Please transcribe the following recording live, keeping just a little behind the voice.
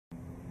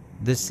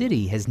The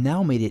city has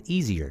now made it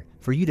easier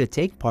for you to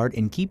take part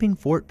in keeping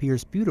Fort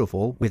Pierce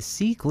beautiful with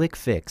Click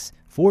Fix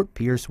Fort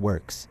Pierce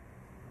Works.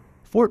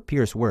 Fort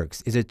Pierce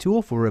Works is a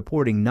tool for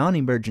reporting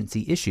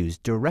non-emergency issues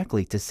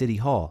directly to City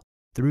Hall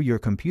through your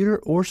computer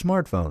or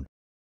smartphone.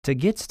 To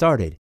get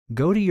started,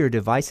 go to your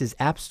device's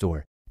App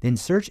Store, then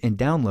search and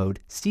download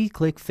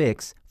Click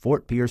Fix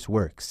Fort Pierce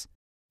Works.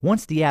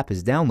 Once the app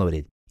is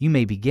downloaded, you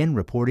may begin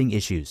reporting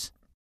issues.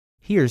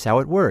 Here's how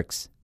it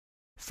works.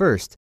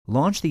 First,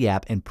 launch the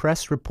app and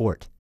press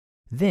Report.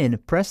 Then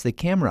press the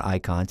camera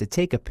icon to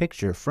take a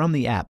picture from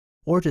the app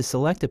or to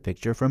select a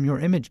picture from your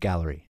image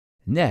gallery.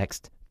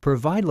 Next,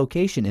 provide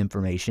location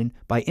information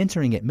by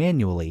entering it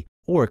manually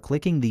or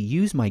clicking the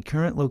Use My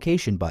Current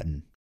Location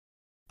button.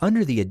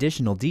 Under the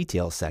Additional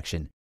Details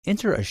section,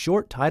 enter a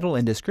short title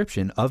and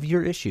description of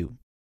your issue.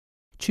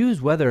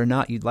 Choose whether or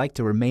not you'd like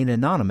to remain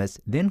anonymous,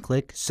 then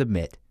click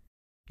Submit.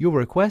 Your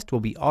request will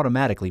be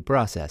automatically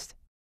processed.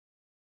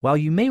 While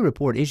you may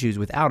report issues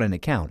without an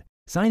account,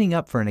 signing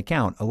up for an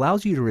account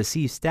allows you to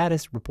receive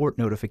status report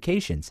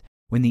notifications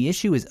when the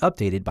issue is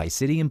updated by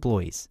city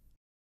employees.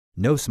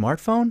 No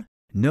smartphone?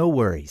 No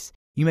worries.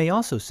 You may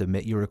also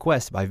submit your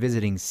request by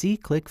visiting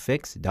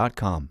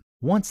clickfix.com.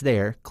 Once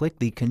there, click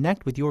the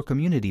Connect with Your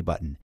Community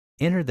button.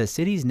 Enter the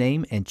city's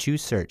name and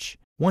choose Search.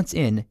 Once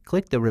in,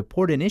 click the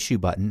Report an Issue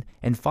button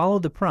and follow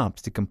the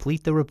prompts to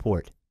complete the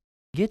report.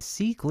 Get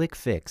Click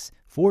Fix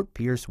Fort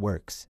Pierce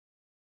Works.